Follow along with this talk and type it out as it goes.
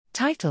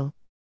Title: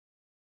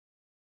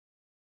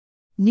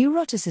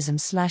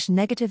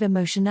 Neuroticism/negative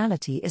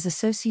emotionality is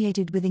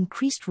associated with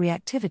increased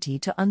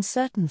reactivity to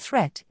uncertain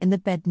threat in the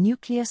bed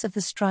nucleus of the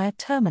stria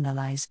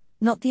terminalis,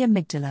 not the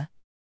amygdala.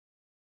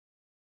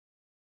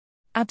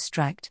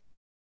 Abstract: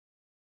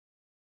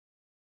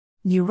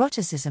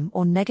 Neuroticism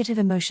or negative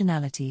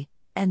emotionality,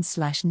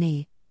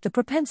 N/NE, the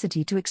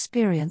propensity to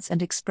experience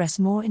and express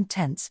more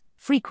intense,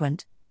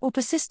 frequent, or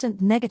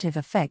persistent negative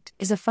affect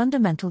is a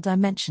fundamental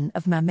dimension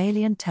of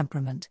mammalian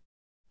temperament.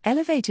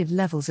 Elevated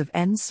levels of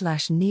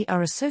N/NE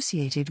are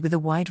associated with a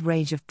wide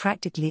range of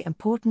practically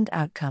important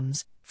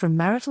outcomes, from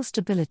marital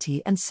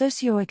stability and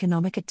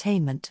socioeconomic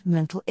attainment to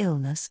mental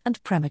illness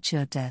and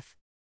premature death.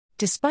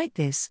 Despite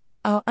this,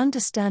 our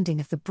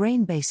understanding of the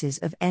brain bases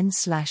of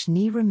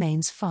N/NE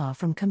remains far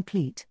from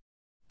complete.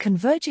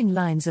 Converging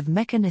lines of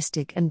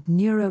mechanistic and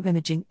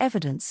neuroimaging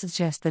evidence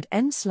suggest that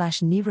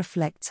N/NE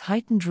reflects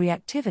heightened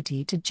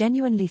reactivity to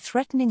genuinely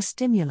threatening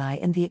stimuli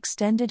in the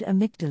extended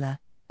amygdala,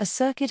 a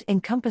circuit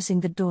encompassing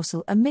the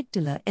dorsal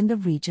amygdala in the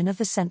region of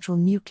the central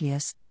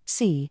nucleus,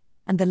 C,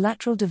 and the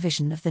lateral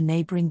division of the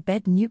neighboring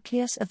bed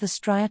nucleus of the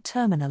stria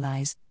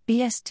terminalis,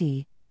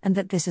 BST, and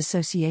that this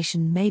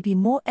association may be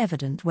more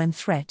evident when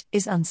threat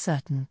is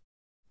uncertain.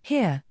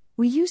 Here,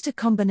 we used a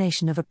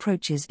combination of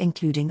approaches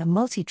including a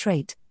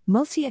multi-trait,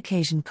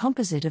 multi-occasion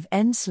composite of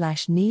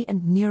N/NE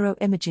and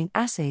neuroimaging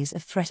assays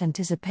of threat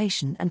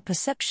anticipation and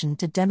perception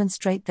to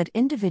demonstrate that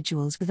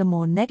individuals with a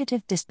more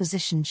negative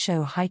disposition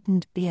show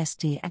heightened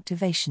BST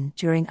activation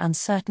during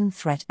uncertain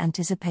threat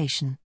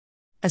anticipation.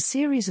 A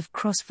series of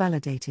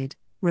cross-validated,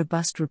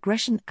 robust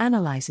regression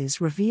analyses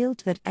revealed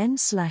that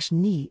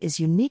N/NE is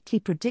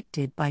uniquely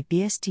predicted by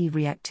BST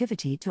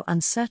reactivity to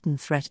uncertain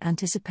threat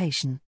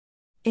anticipation.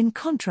 In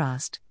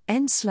contrast,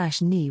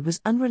 N/NE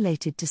was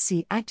unrelated to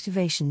C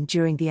activation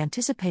during the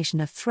anticipation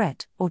of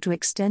threat or to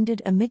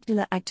extended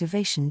amygdala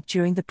activation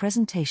during the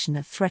presentation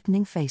of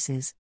threatening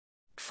faces.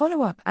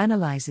 Follow-up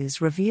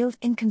analyses revealed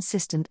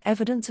inconsistent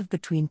evidence of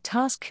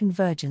between-task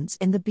convergence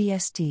in the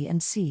BST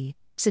and C,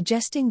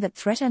 suggesting that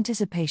threat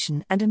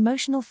anticipation and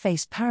emotional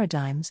face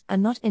paradigms are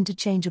not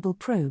interchangeable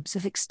probes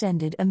of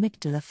extended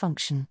amygdala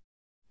function.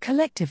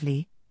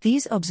 Collectively,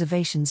 these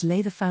observations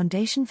lay the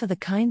foundation for the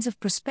kinds of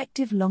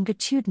prospective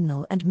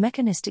longitudinal and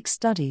mechanistic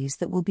studies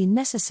that will be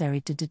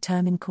necessary to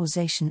determine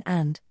causation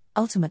and,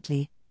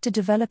 ultimately, to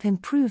develop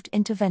improved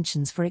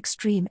interventions for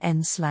extreme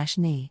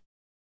N/NE.